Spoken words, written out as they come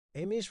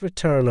Amy's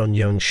return on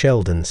Young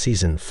Sheldon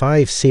Season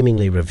 5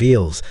 seemingly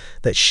reveals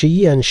that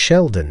she and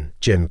Sheldon,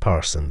 Jim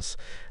Parsons,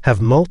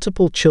 have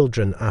multiple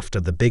children after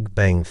The Big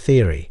Bang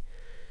Theory.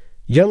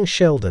 Young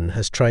Sheldon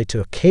has tried to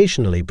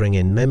occasionally bring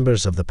in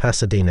members of the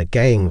Pasadena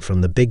gang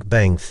from The Big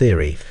Bang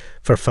Theory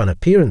for fun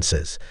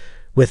appearances,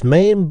 with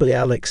Mayim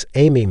Bialik's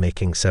Amy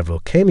making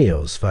several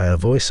cameos via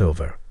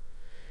voiceover.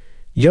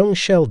 Young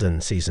Sheldon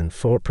Season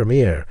 4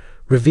 premiere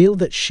revealed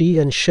that she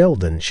and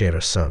Sheldon share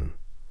a son.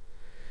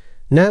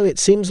 Now it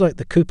seems like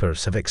the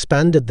Coopers have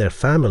expanded their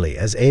family,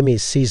 as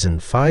Amy's Season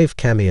 5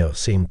 cameo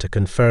seemed to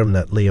confirm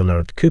that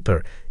Leonard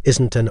Cooper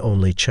isn't an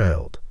only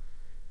child.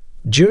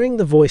 During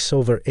the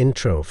voiceover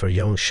intro for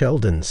Young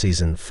Sheldon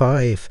Season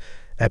 5,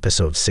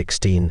 Episode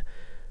 16,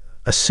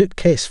 a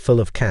suitcase full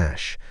of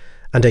cash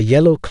and a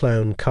yellow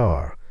clown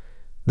car,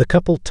 the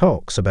couple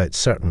talks about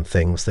certain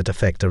things that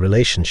affect a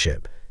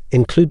relationship,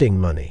 including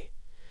money.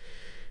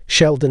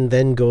 Sheldon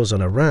then goes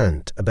on a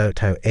rant about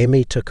how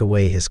Amy took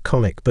away his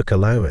comic book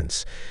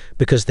allowance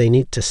because they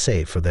need to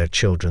save for their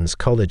children's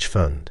college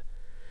fund.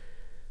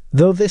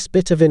 Though this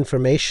bit of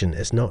information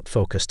is not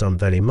focused on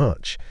very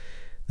much,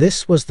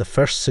 this was the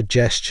first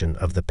suggestion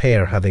of the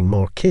pair having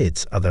more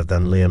kids other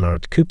than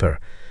Leonard Cooper,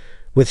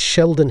 with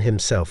Sheldon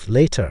himself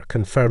later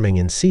confirming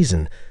in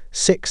Season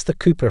 6 the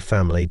Cooper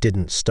family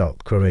didn't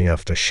stop growing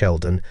after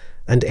Sheldon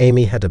and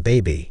Amy had a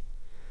baby.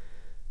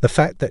 The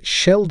fact that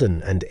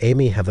Sheldon and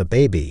Amy have a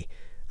baby,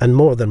 and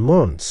more than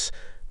once,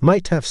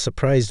 might have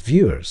surprised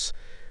viewers,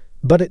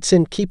 but it's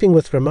in keeping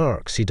with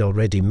remarks he'd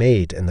already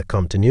made in the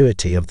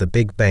continuity of The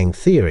Big Bang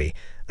Theory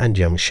and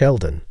Young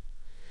Sheldon.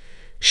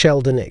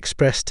 Sheldon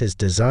expressed his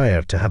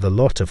desire to have a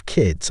lot of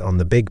kids on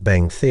The Big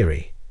Bang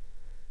Theory.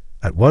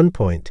 At one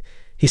point,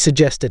 he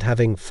suggested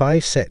having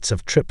 5 sets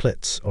of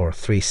triplets or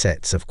 3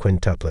 sets of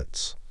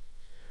quintuplets.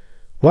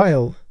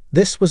 While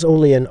this was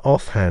only an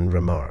offhand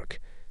remark,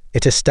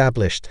 it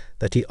established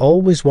that he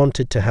always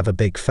wanted to have a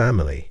big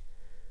family.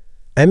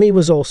 Amy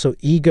was also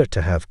eager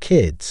to have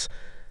kids,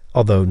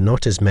 although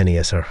not as many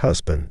as her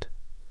husband.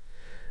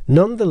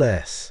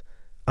 Nonetheless,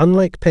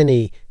 unlike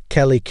Penny,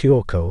 Kelly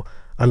Kyoko,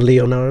 and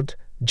Leonard,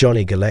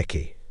 Johnny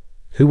Galecki,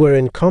 who were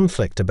in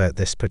conflict about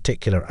this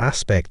particular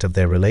aspect of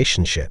their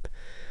relationship,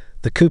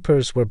 the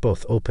Coopers were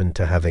both open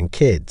to having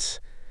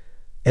kids.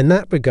 In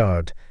that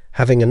regard,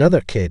 having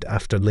another kid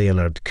after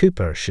Leonard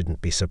Cooper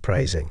shouldn't be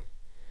surprising.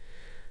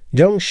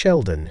 Young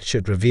Sheldon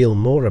should reveal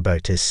more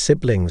about his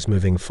siblings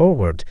moving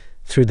forward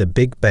through The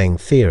Big Bang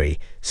Theory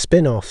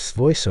spin-off's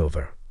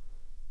voiceover.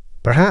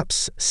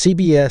 Perhaps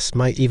CBS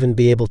might even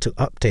be able to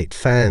update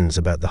fans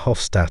about the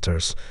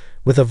Hofstadters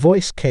with a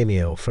voice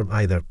cameo from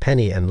either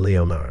Penny and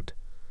Leonard.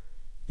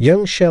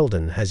 Young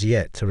Sheldon has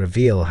yet to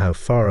reveal how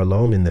far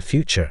along in the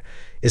future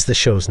is the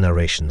show's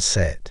narration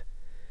set.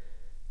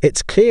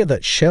 It's clear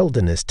that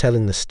Sheldon is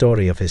telling the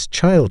story of his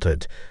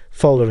childhood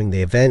following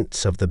the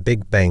events of The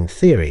Big Bang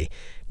Theory,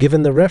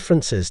 given the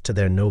references to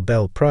their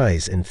Nobel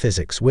Prize in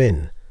Physics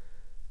win.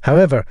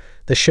 However,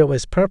 the show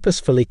has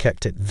purposefully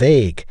kept it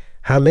vague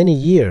how many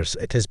years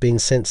it has been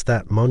since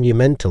that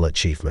monumental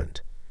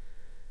achievement.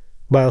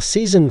 While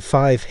Season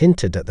 5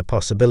 hinted at the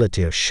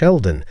possibility of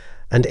Sheldon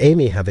and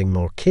Amy having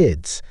more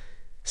kids,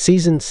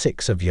 Season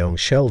 6 of Young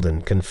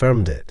Sheldon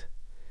confirmed it.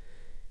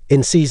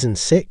 In Season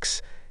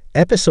 6,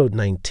 Episode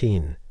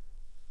 19,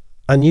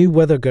 A New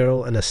Weather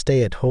Girl and a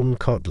Stay-at-Home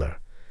Coddler,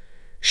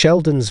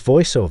 Sheldon's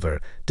voiceover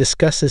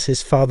discusses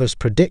his father's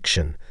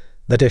prediction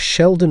that if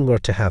Sheldon were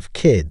to have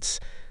kids,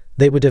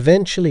 they would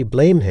eventually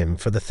blame him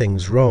for the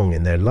things wrong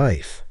in their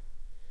life.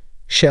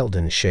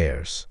 Sheldon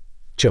shares,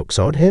 "Joke's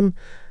on him?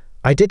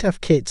 I did have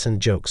kids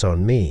and joke's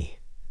on me.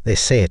 They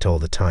say it all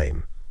the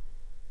time."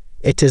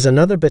 It is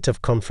another bit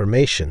of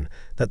confirmation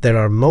that there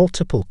are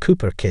multiple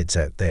Cooper kids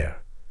out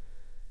there.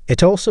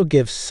 It also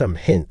gives some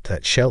hint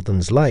that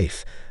Sheldon's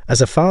life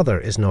as a father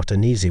is not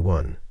an easy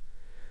one.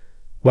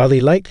 While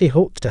he likely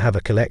hopes to have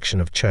a collection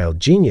of child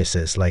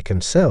geniuses like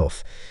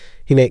himself,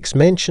 he makes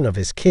mention of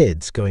his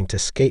kids going to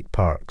skate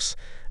parks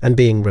and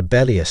being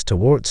rebellious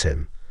towards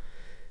him.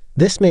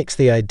 This makes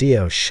the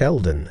idea of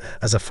Sheldon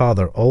as a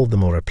father all the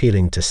more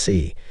appealing to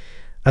see,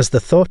 as the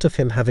thought of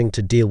him having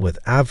to deal with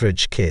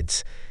average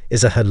kids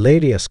is a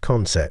hilarious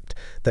concept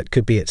that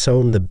could be its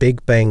own The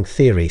Big Bang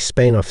Theory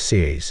spin-off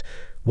series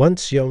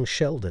once Young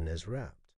Sheldon is wrapped.